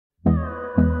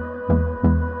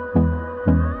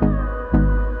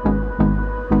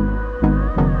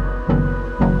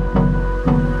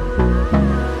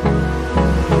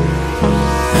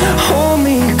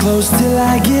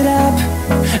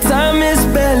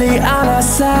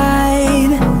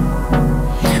side.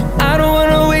 I don't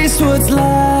wanna waste what's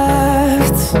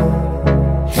left.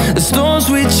 The storms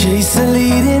we chase are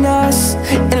leading us,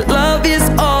 and love is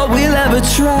all we'll ever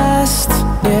trust.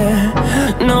 Yeah,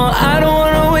 no, I don't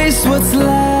wanna waste what's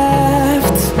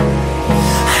left.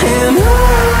 And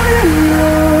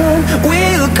on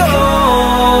we'll go,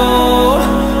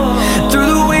 through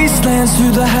the wastelands,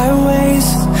 through the highways,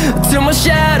 till my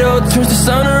shadow turns to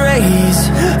sun rays.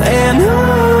 And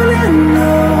on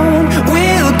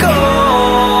we'll go,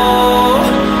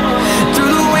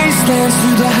 through the wastelands,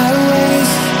 through the highways,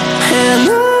 and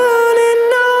on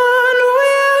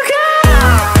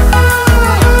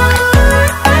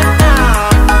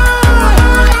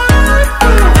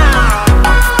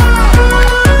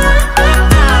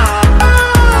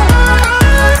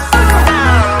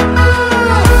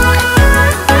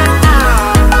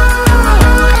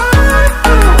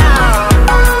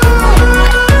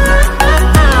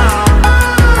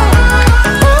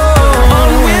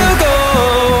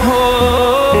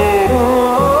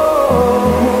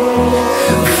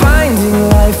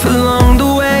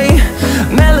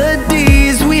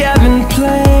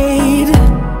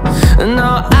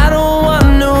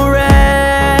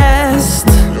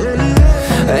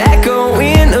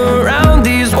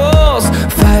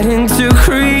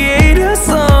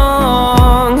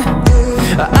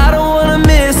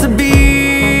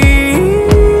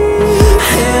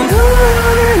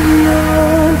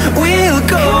we'll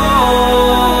go.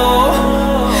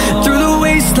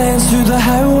 Through the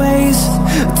highways,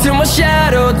 till my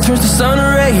shadow turns to sun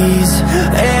rays.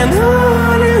 And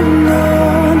on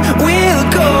we'll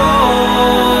go,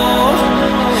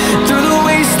 through the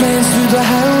wastelands, through the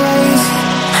highways,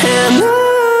 and on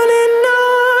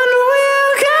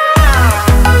we'll go.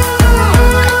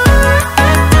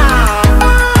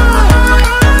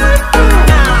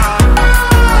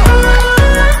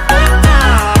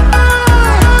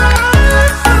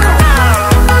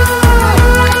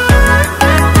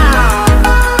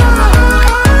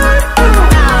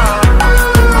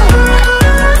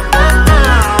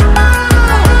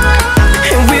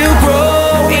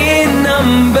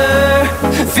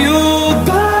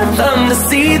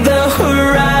 See the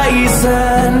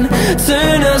horizon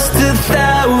turn us to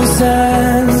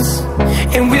thousands,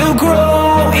 and we'll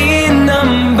grow in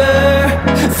number,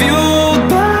 fueled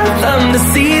by them to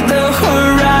see the